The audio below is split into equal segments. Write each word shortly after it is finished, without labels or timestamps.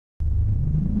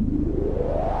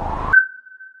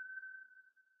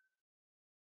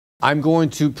I'm going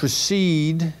to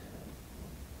proceed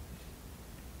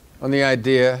on the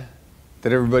idea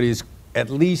that everybody at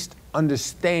least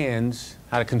understands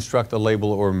how to construct a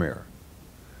label or a mirror.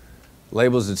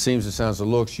 Labels, it seems, it sounds, it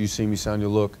looks. You see me, sound, you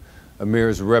look. A mirror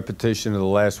is a repetition of the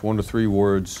last 1 to 3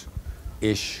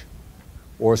 words-ish,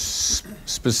 or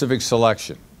specific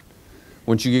selection.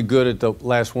 Once you get good at the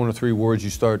last 1 to 3 words, you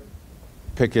start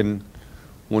picking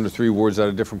 1 to 3 words out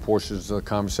of different portions of the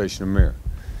conversation in a mirror.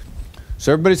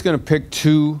 So everybody's going to pick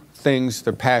 2 things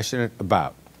they're passionate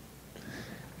about.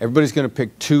 Everybody's going to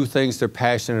pick 2 things they're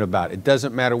passionate about. It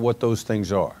doesn't matter what those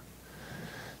things are.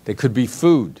 They could be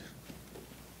food.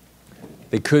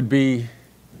 They could be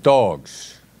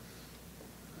dogs.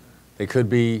 They could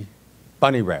be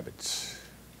bunny rabbits.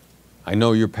 I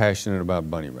know you're passionate about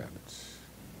bunny rabbits.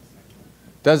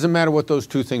 Doesn't matter what those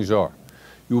 2 things are.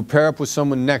 You will pair up with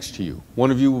someone next to you. One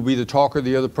of you will be the talker,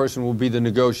 the other person will be the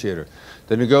negotiator.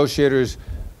 The negotiators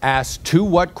ask 2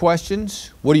 what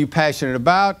questions? What are you passionate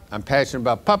about? I'm passionate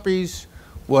about puppies.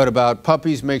 What about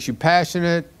puppies makes you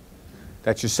passionate?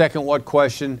 That's your second what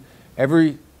question.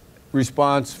 Every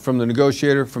response from the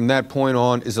negotiator from that point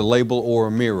on is a label or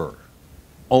a mirror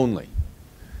only.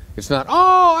 It's not,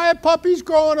 oh, I had puppies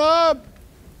growing up.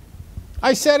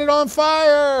 I set it on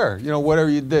fire. You know, whatever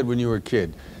you did when you were a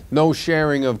kid. No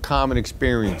sharing of common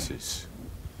experiences,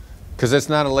 because that's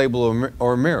not a label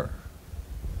or a mirror.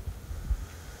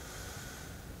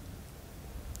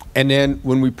 And then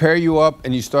when we pair you up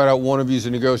and you start out, one of you is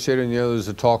a negotiator and the other is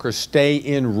a talker, stay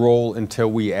in role until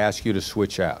we ask you to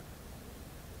switch out.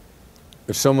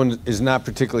 If someone is not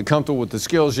particularly comfortable with the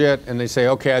skills yet and they say,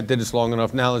 okay, I did this long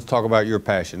enough, now let's talk about your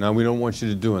passion. Now, we don't want you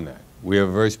to doing that. We have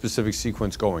a very specific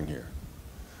sequence going here.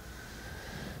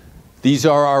 These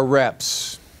are our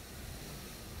reps.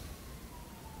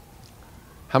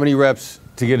 How many reps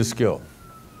to get a skill?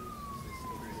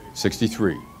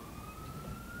 63.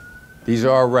 These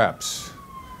are our reps.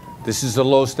 This is the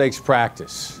low stakes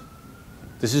practice.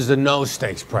 This is the no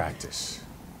stakes practice.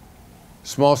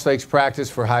 Small stakes practice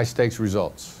for high stakes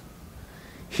results.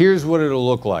 Here's what it'll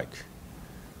look like.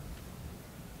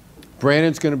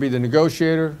 Brandon's going to be the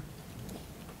negotiator,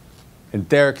 and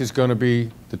Derek is going to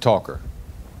be the talker.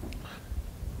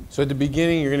 So at the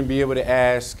beginning, you're going to be able to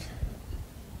ask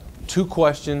 2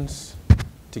 questions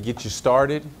to get you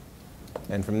started,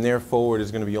 and from there forward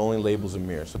is going to be only labels and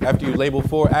mirrors. So after you label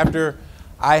 4, after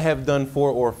I have done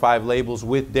 4 or 5 labels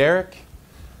with Derek,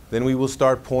 then we will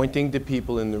start pointing to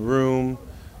people in the room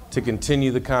to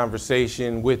continue the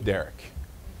conversation with Derek.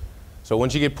 So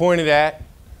once you get pointed at,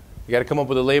 you got to come up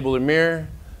with a label or mirror.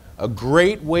 A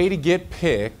great way to get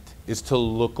picked is to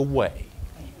look away.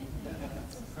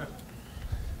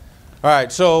 All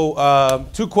right, so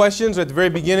 2 questions at the very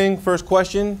beginning. First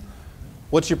question,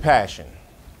 what's your passion?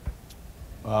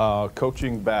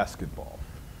 Coaching basketball.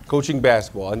 Coaching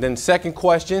basketball. And then second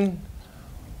question,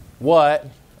 what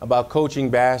about coaching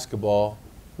basketball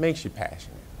makes you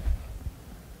passionate?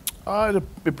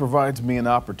 It provides me an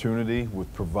opportunity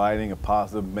with providing a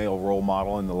positive male role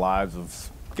model in the lives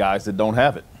of guys that don't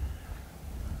have it.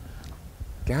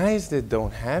 Guys that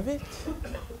don't have it?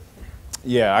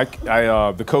 Yeah,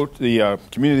 the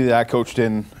community that I coached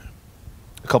in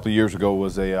a couple of years ago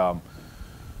was an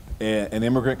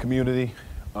immigrant community,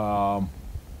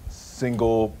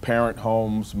 single parent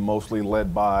homes, mostly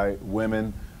led by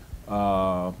women.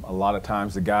 A lot of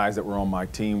times the guys that were on my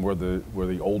team were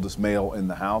the oldest male in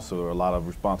the house, so a lot of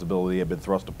responsibility had been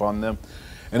thrust upon them.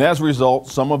 And as a result,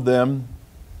 some of them,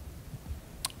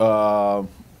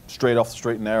 straight off the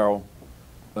straight and narrow,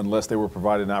 unless they were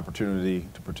provided an opportunity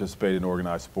to participate in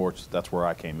organized sports, that's where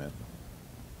I came in.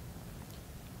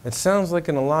 It sounds like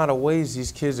in a lot of ways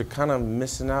these kids are kind of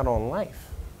missing out on life.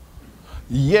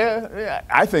 Yeah,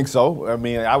 I think so. I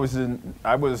mean, I was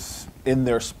in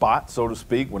their spot, so to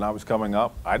speak, when I was coming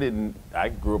up. I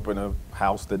grew up in a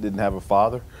house that didn't have a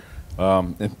father.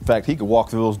 In fact, he could walk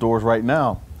through those doors right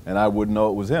now, and I wouldn't know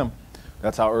it was him.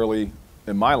 That's how early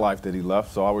in my life that he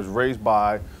left. So I was raised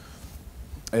by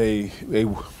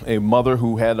a mother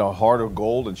who had a heart of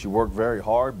gold, and she worked very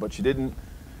hard, but she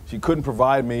couldn't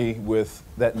provide me with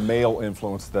that male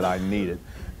influence that I needed.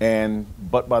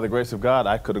 But by the grace of God,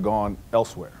 I could have gone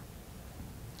elsewhere.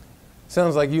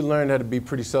 Sounds like you learned how to be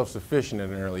pretty self-sufficient at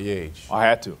an early age. I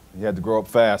had to. You had to grow up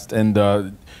fast. And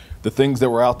the things that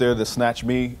were out there that snatched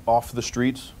me off the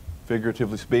streets,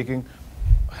 figuratively speaking,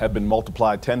 have been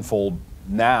multiplied tenfold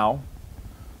now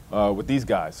with these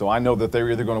guys. So I know that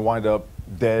they're either going to wind up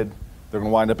dead, they're going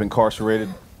to wind up incarcerated,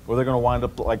 or they're going to wind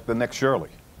up like the next Shirley.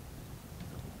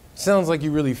 Sounds like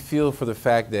you really feel for the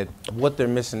fact that what they're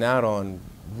missing out on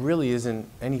really isn't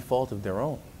any fault of their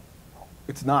own.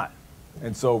 It's not.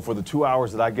 And so for the 2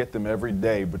 hours that I get them every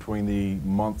day between the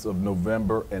months of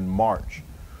November and March,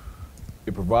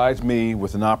 it provides me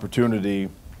with an opportunity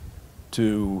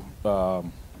to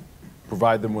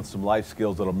provide them with some life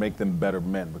skills that'll make them better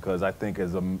men, because I think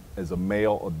as a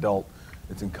male adult,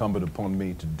 it's incumbent upon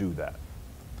me to do that.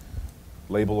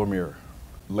 Label or mirror?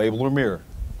 Label or mirror?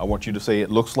 I want you to say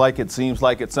it looks like, it seems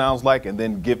like, it sounds like, and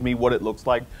then give me what it looks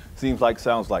like, seems like,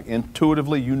 sounds like.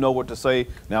 Intuitively, you know what to say.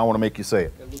 Now I want to make you say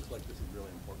it. It looks like this is really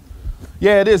important.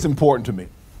 Yeah, it is important to me.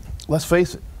 Let's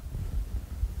face it.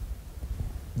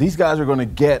 These guys are going to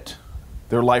get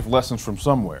their life lessons from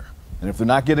somewhere. And if they're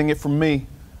not getting it from me,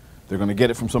 they're going to get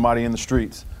it from somebody in the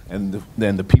streets. And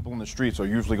then the people in the streets are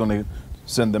usually going to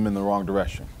send them in the wrong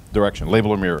direction.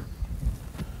 Label or mirror?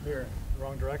 Mirror.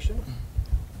 Wrong direction?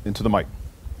 Into the mic.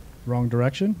 Wrong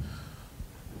direction?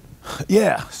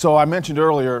 Yeah, so I mentioned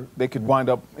earlier they could wind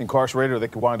up incarcerated or they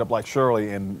could wind up like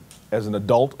Shirley. And as an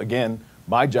adult, again,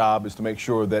 my job is to make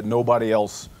sure that nobody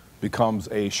else becomes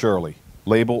a Shirley.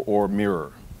 Label or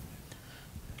mirror?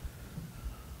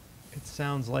 It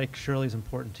sounds like Shirley's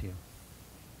important to you.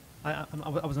 I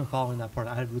wasn't following that part.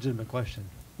 I had a legitimate question.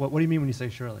 What do you mean when you say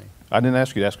Shirley? I didn't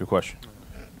ask you to ask a question.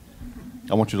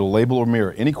 I want you to label or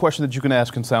mirror. Any question that you can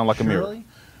ask can sound like a mirror. Shirley?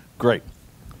 Great.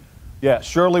 Yeah,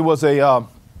 Shirley was a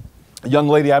young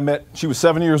lady I met. She was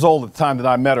 7 years old at the time that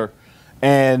I met her.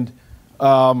 And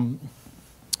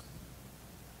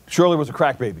Shirley was a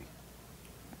crack baby,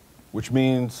 which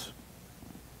means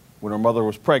when her mother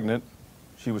was pregnant,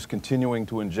 she was continuing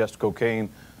to ingest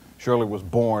cocaine. Shirley was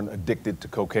born addicted to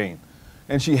cocaine.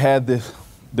 And she had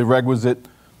the requisite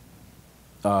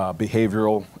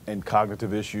behavioral and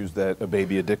cognitive issues that a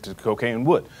baby addicted to cocaine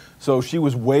would. So she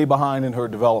was way behind in her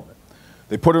development.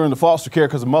 They put her into foster care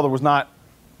because the mother was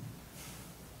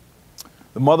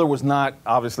not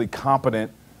obviously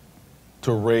competent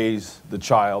to raise the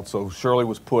child. So Shirley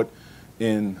was put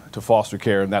into foster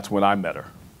care, and that's when I met her.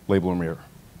 Label or mirror?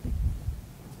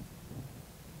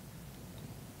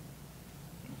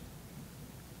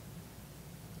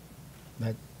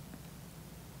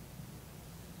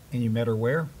 And you met her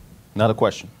where? Not a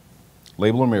question.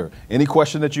 Label or mirror? Any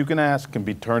question that you can ask can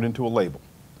be turned into a label.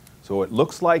 So it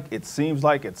looks like, it seems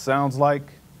like, it sounds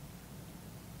like.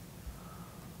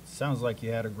 Sounds like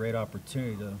you had a great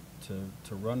opportunity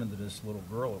to run into this little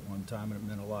girl at one time, and it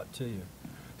meant a lot to you.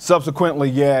 Subsequently,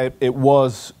 yeah, it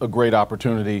was a great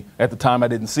opportunity. At the time, I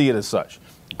didn't see it as such.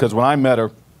 Because when I met her,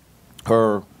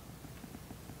 her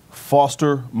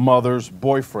foster mother's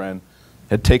boyfriend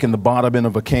had taken the bottom end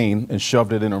of a cane and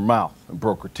shoved it in her mouth and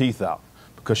broke her teeth out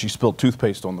because she spilled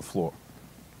toothpaste on the floor.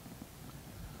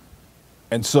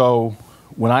 And so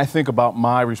when I think about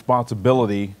my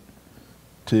responsibility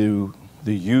to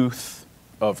the youth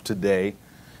of today,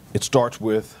 it starts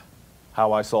with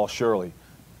how I saw Shirley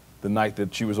the night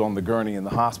that she was on the gurney in the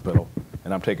hospital,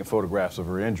 and I'm taking photographs of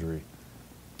her injury.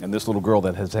 And this little girl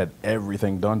that has had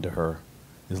everything done to her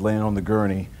is laying on the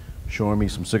gurney showing me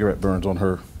some cigarette burns on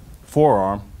her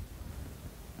forearm,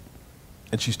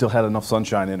 and she still had enough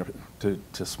sunshine in her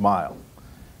to smile.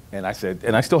 And I said,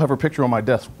 and I still have her picture on my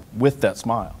desk with that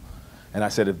smile. And I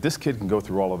said, if this kid can go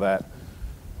through all of that,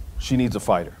 she needs a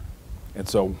fighter. And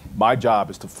so my job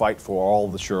is to fight for all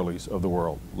the Shirleys of the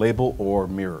world. Label or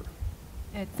mirror?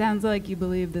 It sounds like you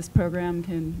believe this program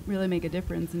can really make a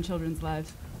difference in children's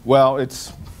lives. Well,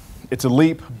 it's a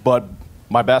leap, but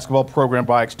my basketball program,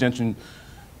 by extension,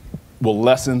 will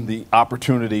lessen the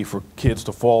opportunity for kids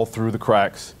to fall through the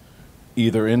cracks,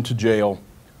 either into jail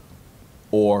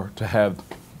or to have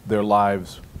their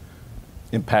lives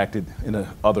impacted in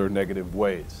other negative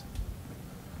ways.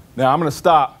 Now, I'm going to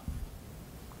stop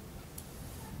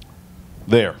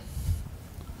there.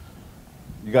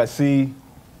 You guys see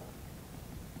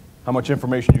how much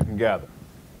information you can gather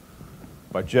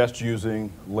by just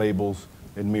using labels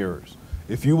and mirrors.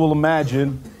 If you will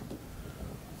imagine,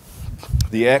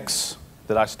 the X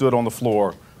that I stood on the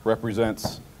floor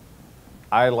represents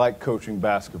I like coaching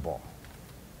basketball,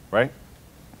 right?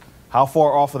 How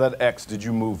far off of that X did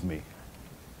you move me?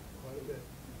 Quite a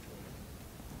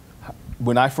bit.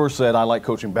 When I first said I like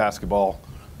coaching basketball,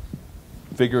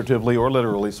 figuratively or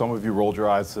literally, some of you rolled your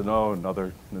eyes and said, oh,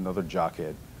 another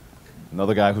jockhead.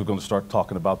 Another guy who's going to start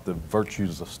talking about the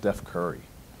virtues of Steph Curry,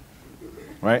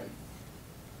 right?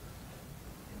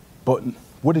 But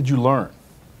what did you learn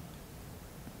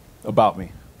about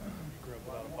me?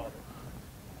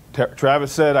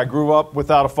 Travis said, I grew up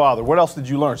without a father. What else did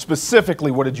you learn?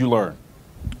 Specifically, what did you learn?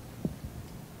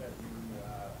 That you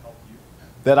help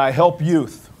youth. That I help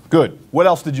youth. Good. What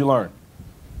else did you learn?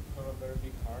 You have a very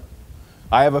big heart.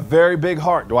 I have a very big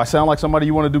heart. Do I sound like somebody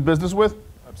you want to do business with?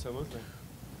 Absolutely.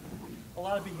 a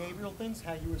lot of behavioral things,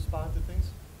 how you respond to things.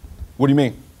 What do you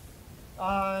mean?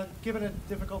 Given a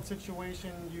difficult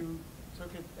situation, you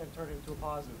took it and turned it into a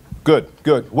positive. Good,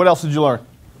 good. What else did you learn?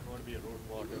 You want to be a role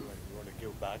model, like you want to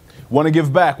give back. Want to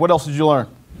give back. What else did you learn?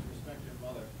 Respect your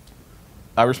mother.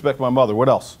 I respect my mother. What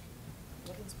else?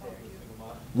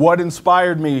 What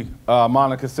inspired me,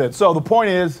 Monica said. So the point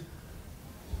is,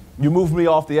 you moved me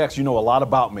off the X. You know a lot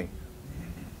about me.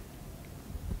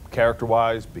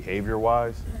 Character-wise,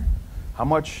 behavior-wise. How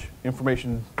much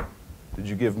information did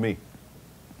you give me?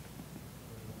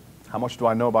 How much do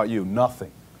I know about you?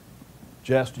 Nothing.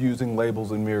 Just using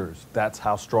labels and mirrors. That's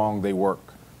how strong they work.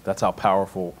 That's how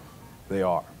powerful they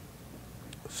are.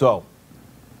 So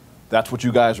that's what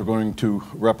you guys are going to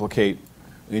replicate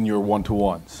in your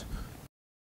one-to-ones.